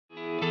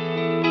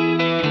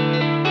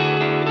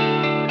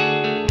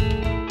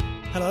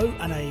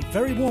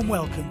very warm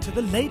welcome to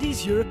the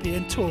Ladies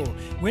European Tour.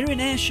 We're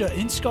in Ayrshire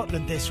in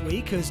Scotland this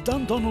week as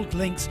Dundonald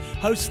Links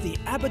hosts the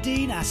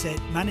Aberdeen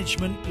Asset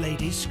Management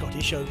Ladies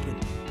Scottish Open.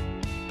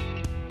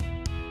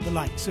 The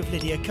likes of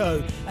Lydia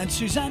Ko and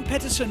Suzanne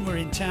Petterson were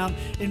in town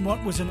in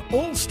what was an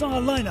all-star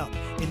lineup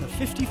in the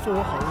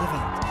 54-hole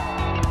event.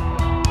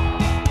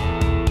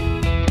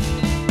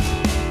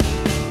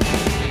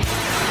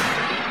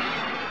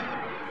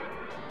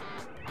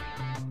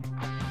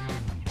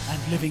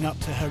 Living up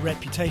to her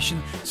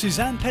reputation,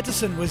 Suzanne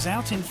Petterson was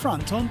out in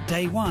front on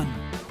day one.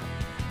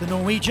 The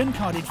Norwegian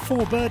carded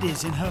 4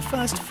 birdies in her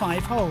first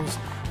 5 holes.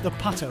 The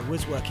putter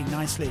was working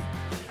nicely.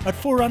 At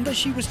 4 under,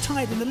 she was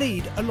tied in the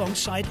lead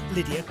alongside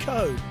Lydia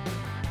Ko.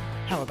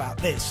 How about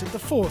this at the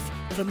 4th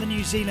from the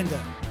New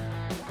Zealander?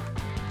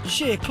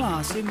 Sheer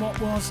class in what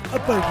was a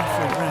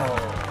bogey-free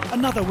round.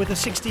 Another with a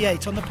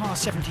 68 on the par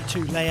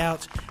 72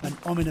 layout. An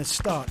ominous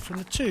start from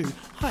the 2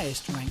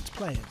 highest-ranked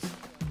players.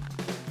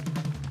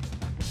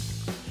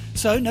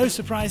 So no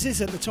surprises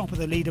at the top of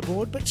the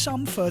leaderboard, but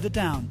some further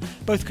down.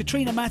 Both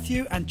Katrina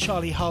Matthew and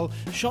Charlie Hull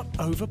shot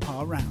over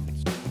par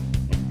rounds.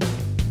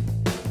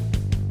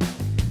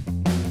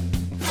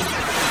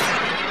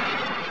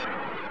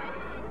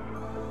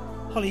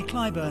 Holly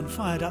Clyburn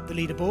fired up the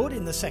leaderboard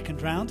in the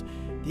second round.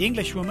 The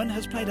Englishwoman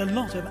has played a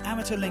lot of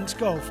amateur links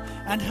golf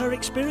and her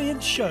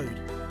experience showed.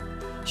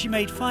 She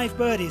made 5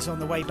 birdies on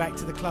the way back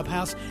to the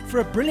clubhouse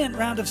for a brilliant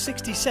round of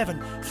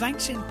 67,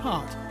 thanks in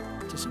part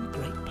to some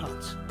great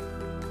putts.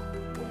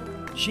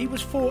 She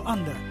was 4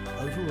 under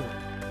overall.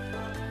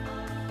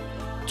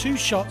 2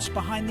 shots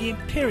behind the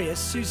imperious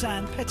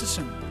Suzanne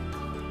Petterson.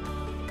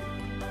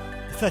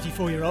 The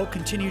 34-year-old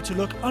continued to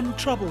look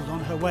untroubled on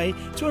her way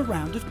to a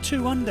round of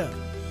 2 under.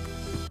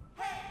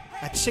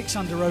 At 6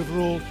 under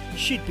overall,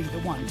 she'd be the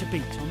one to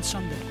beat on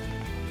Sunday.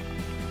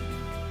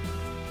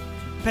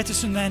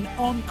 Petterson then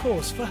on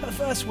course for her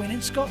first win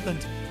in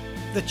Scotland.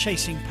 The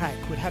chasing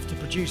pack would have to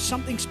produce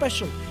something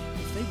special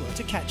if they were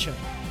to catch her.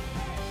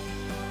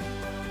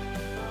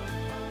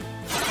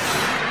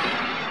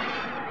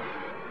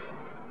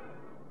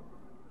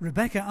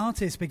 Rebecca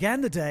Artis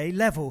began the day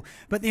level,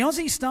 but the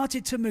Aussie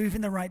started to move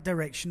in the right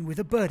direction with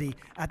a birdie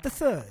at the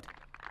 3rd.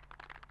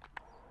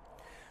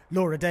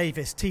 Laura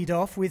Davis teed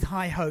off with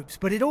high hopes,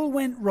 but it all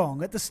went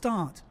wrong at the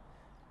start.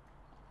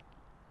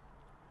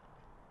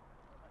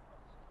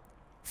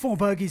 4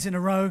 bogeys in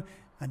a row,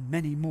 and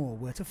many more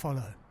were to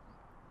follow.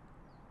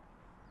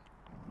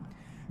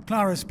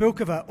 Klara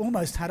Spilkova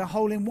almost had a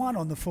hole-in-one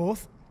on the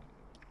 4th.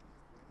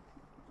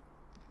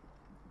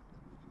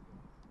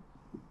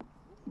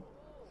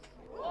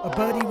 A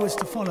birdie was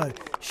to follow.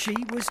 She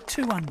was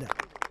 2 under.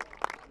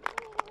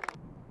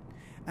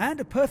 And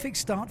a perfect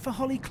start for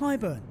Holly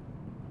Clyburn.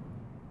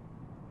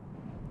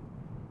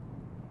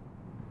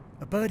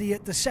 A birdie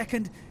at the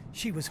 2nd.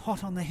 She was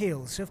hot on the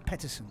heels of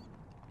Petterson.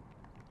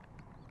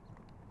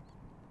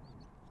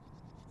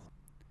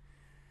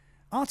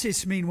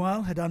 Artis,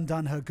 meanwhile, had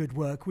undone her good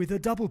work with a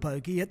double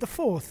bogey at the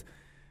 4th,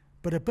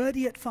 but a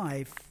birdie at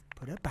 5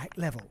 put her back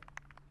level.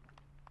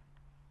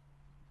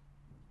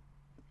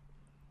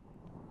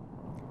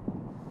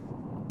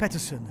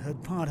 Petterson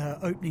had parred her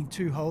opening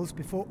 2 holes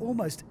before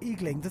almost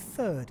eagling the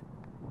 3rd.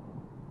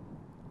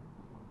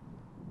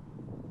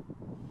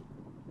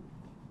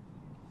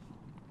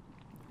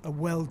 A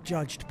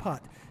well-judged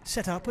putt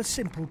set up a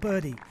simple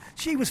birdie.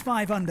 She was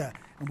 5 under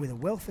and with a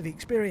wealth of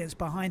experience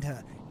behind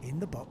her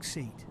in the box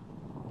seat.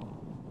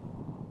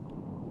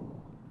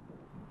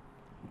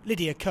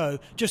 Lydia Ko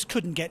just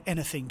couldn't get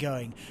anything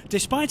going.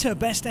 Despite her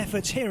best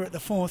efforts here at the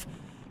 4th,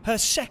 her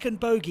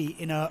 2nd bogey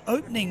in her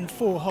opening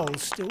 4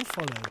 holes still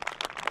followed.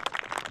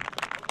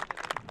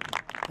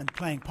 And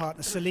playing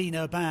partner Celine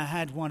Aubin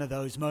had one of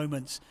those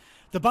moments.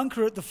 The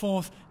bunker at the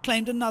 4th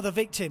claimed another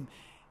victim.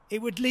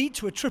 It would lead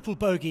to a triple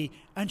bogey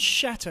and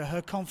shatter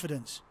her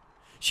confidence.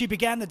 She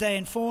began the day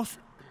in 4th,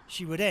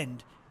 she would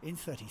end in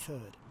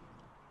 33rd.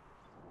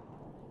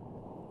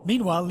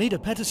 Meanwhile, Lydia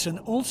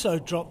Petterson also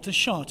dropped a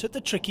shot at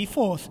the tricky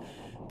 4th,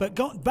 but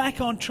got back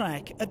on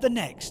track at the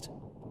next.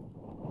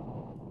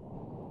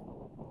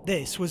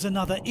 This was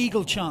another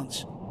eagle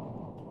chance.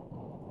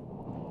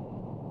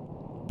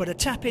 But a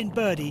tap-in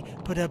birdie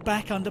put her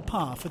back under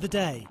par for the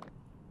day.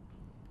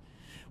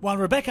 While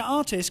Rebecca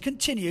Artis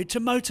continued to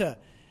motor.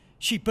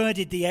 She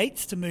birdied the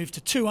 8th to move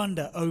to 2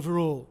 under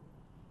overall.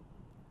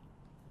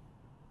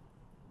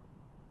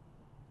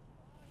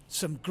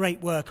 Some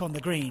great work on the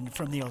green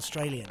from the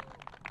Australian.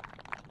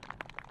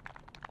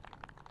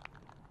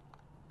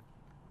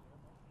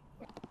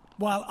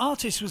 While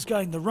Artis was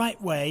going the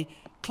right way,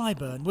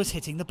 Clyburn was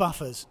hitting the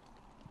buffers.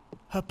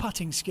 Her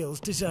putting skills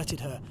deserted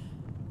her.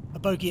 A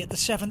bogey at the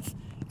 7th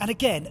and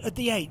again at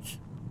the 8th.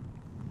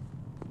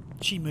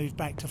 She moved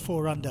back to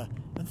 4 under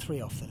and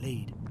 3 off the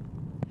lead.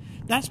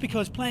 That's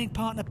because playing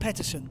partner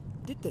Petterson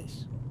did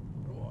this.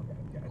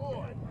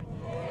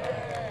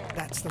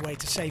 That's the way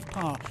to save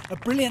par. A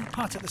brilliant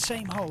putt at the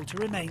same hole to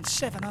remain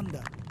 7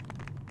 under.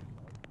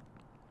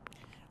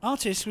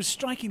 Artis was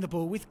striking the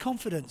ball with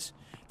confidence.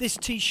 This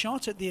tee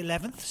shot at the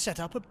 11th set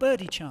up a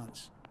birdie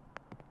chance.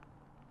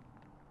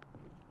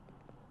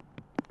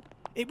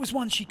 It was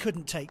one she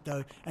couldn't take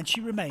though, and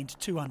she remained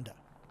 2 under.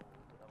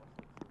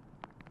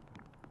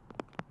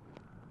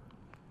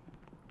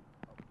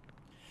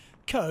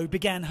 Coe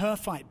began her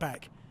fight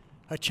back.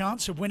 Her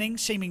chance of winning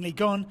seemingly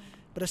gone,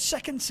 but a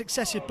second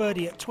successive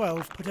birdie at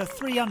 12 put her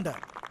 3 under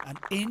and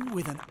in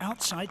with an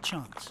outside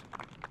chance.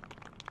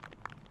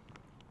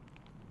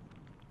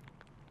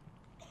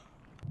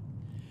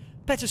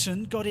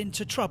 Pettersson got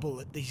into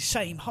trouble at the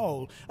same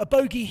hole, a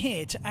bogey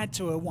here to add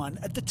to her 1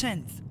 at the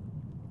 10th.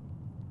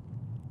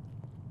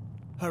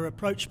 Her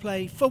approach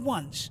play, for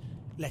once,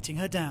 letting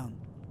her down.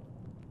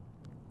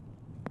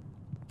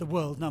 The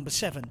world number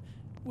 7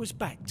 was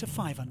back to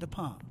 5 under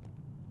par.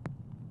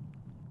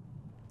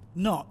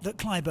 Not that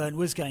Clyburn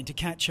was going to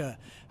catch her.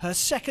 Her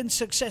second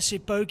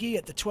successive bogey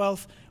at the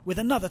 12th, with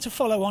another to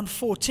follow on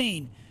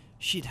 14.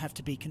 She'd have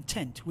to be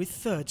content with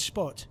 3rd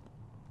spot.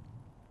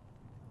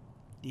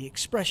 The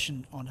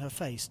expression on her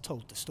face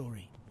told the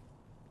story.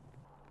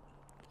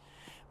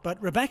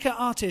 But Rebecca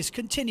Artis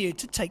continued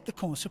to take the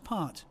course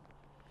apart.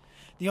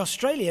 The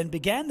Australian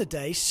began the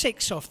day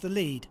 6 off the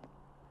lead.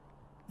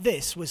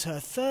 This was her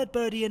 3rd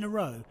birdie in a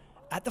row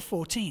at the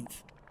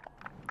 14th.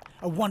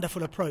 A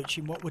wonderful approach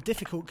in what were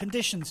difficult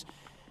conditions.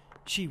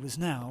 She was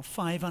now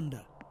 5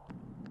 under.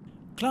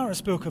 Klara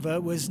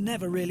Spilkova was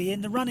never really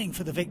in the running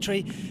for the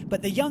victory,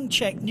 but the young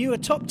Czech knew a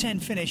top 10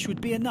 finish would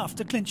be enough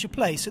to clinch a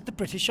place at the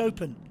British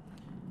Open.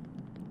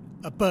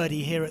 A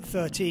birdie here at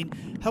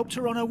 13 helped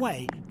her on her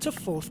way to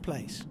 4th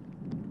place.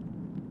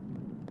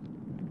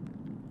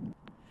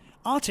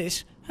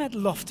 Artis had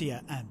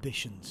loftier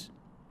ambitions.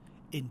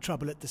 In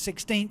trouble at the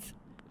 16th,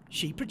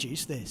 she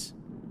produced this.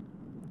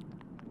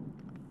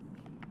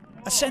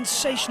 A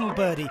sensational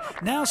birdie.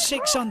 Now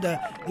 6 under,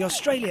 the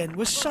Australian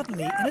was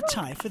suddenly in a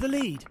tie for the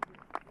lead.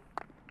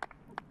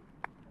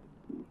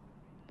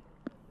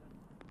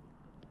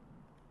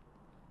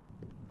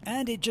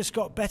 And it just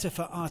got better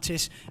for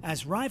Artis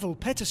as rival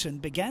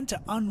Pettersson began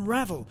to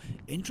unravel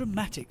in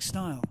dramatic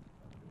style.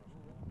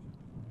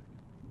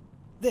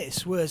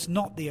 This was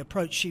not the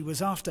approach she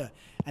was after,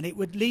 and it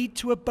would lead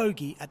to a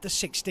bogey at the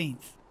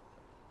 16th.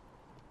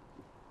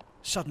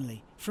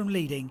 Suddenly, from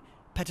leading,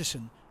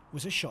 Pettersson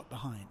was a shot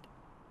behind.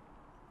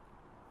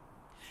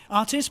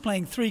 Artis,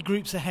 playing 3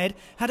 groups ahead,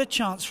 had a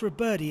chance for a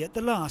birdie at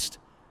the last.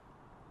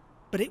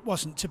 But it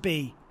wasn't to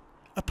be.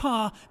 A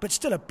par, but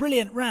still a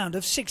brilliant round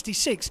of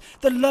 66,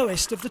 the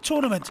lowest of the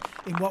tournament,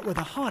 in what were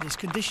the hardest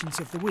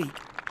conditions of the week.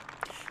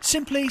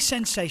 Simply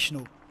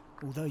sensational,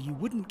 although you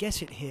wouldn't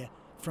guess it here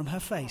from her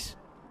face.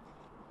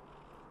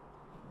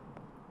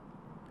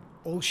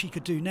 All she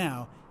could do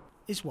now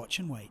is watch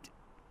and wait.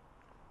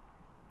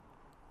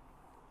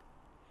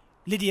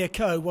 Lydia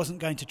Ko wasn't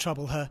going to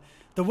trouble her.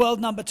 The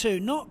world number 2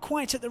 not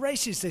quite at the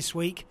races this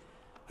week.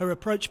 Her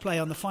approach play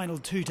on the final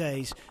 2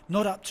 days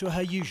not up to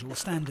her usual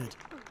standard.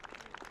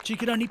 She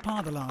could only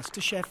par the last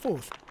to share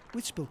 4th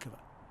with Spilkova.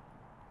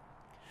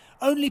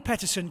 Only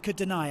Pettersson could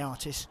deny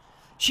Artis.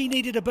 She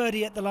needed a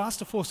birdie at the last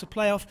to force a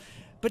playoff,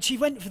 but she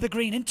went for the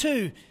green in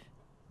 2.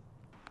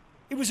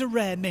 It was a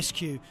rare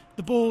miscue,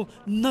 the ball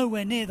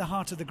nowhere near the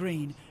heart of the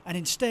green, and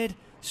instead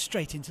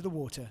straight into the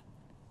water.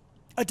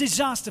 A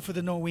disaster for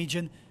the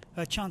Norwegian,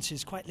 her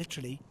chances quite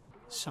literally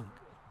sunk.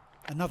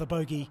 Another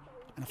bogey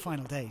and a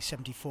final day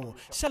 74.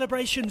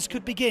 Celebrations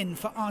could begin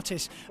for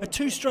Artis, a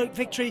 2-stroke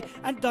victory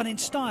and done in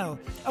style.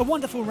 A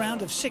wonderful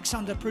round of 6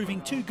 under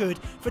proving too good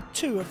for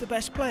 2 of the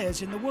best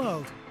players in the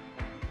world.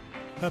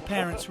 Her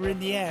parents were in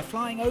the air,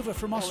 flying over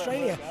from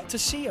Australia to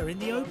see her in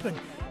the Open.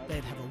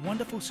 They'd have a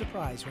wonderful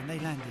surprise when they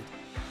landed.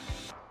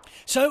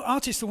 So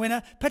Artis the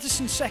winner,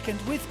 Pettersson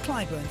 2nd with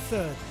Clyburn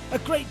 3rd. A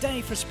great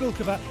day for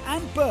Spilkova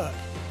and Burke.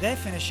 Their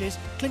finishes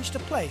clinched a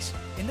place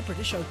in the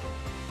British Open.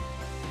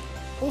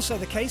 Also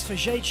the case for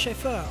Jade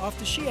Schaefer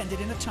after she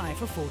ended in a tie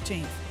for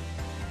 14th.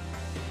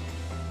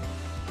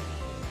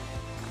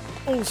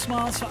 All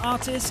smiles for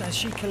Artis as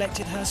she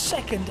collected her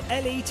 2nd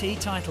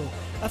LET title,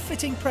 a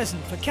fitting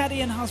present for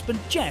caddy and husband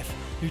Jeff,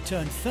 who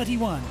turned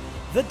 31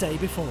 the day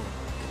before.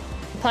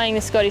 Playing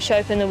the Scottish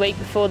Open the week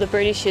before the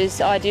British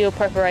is ideal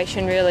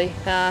preparation, really.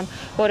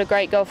 What a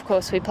great golf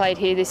course we played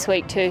here this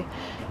week too.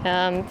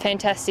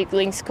 Fantastic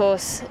links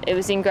course, it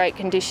was in great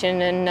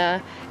condition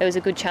and it was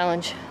a good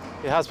challenge.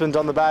 Your husband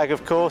on the bag,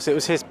 of course. It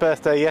was his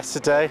birthday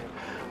yesterday.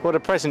 What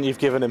a present you've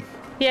given him.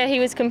 Yeah, he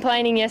was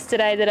complaining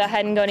yesterday that I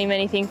hadn't got him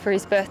anything for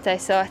his birthday,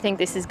 so I think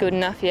this is good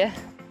enough, yeah.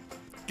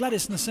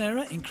 Gladys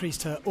Nocera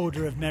increased her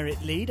Order of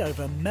Merit lead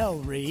over Mel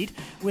Reid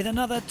with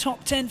another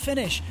top 10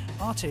 finish.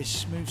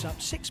 Artis moves up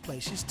 6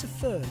 places to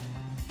 3rd.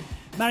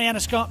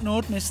 Mariana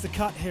Scott-Nord missed the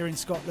cut here in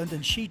Scotland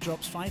and she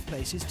drops 5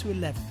 places to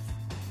 11th.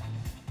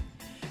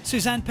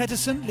 Suzanne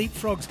Pettersson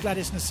leapfrogs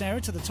Gladys Nocera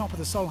to the top of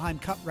the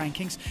Solheim Cup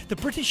rankings. The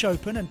British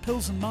Open and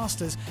Pilsen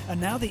Masters are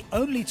now the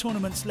only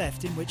tournaments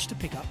left in which to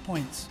pick up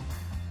points.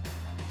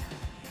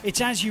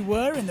 It's as you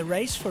were in the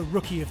race for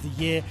Rookie of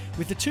the Year,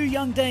 with the 2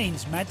 young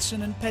Danes,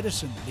 Madsen and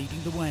Pedersen,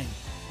 leading the way.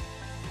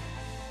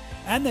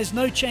 And there's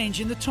no change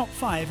in the top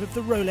 5 of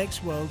the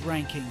Rolex World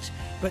Rankings,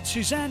 but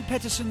Suzanne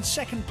Pettersson's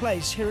 2nd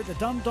place here at the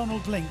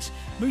Dundonald Links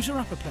moves her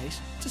up a place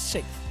to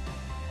 6th.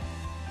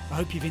 I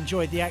hope you've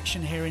enjoyed the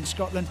action here in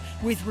Scotland,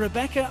 with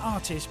Rebecca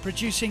Artis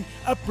producing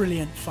a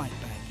brilliant fight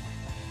back.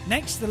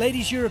 Next, the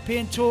Ladies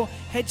European Tour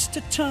heads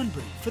to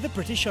Turnberry for the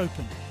British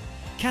Open.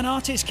 Can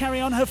Artis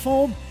carry on her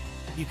form?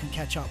 You can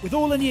catch up with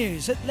all the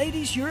news at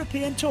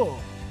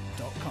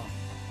ladieseuropeantour.com.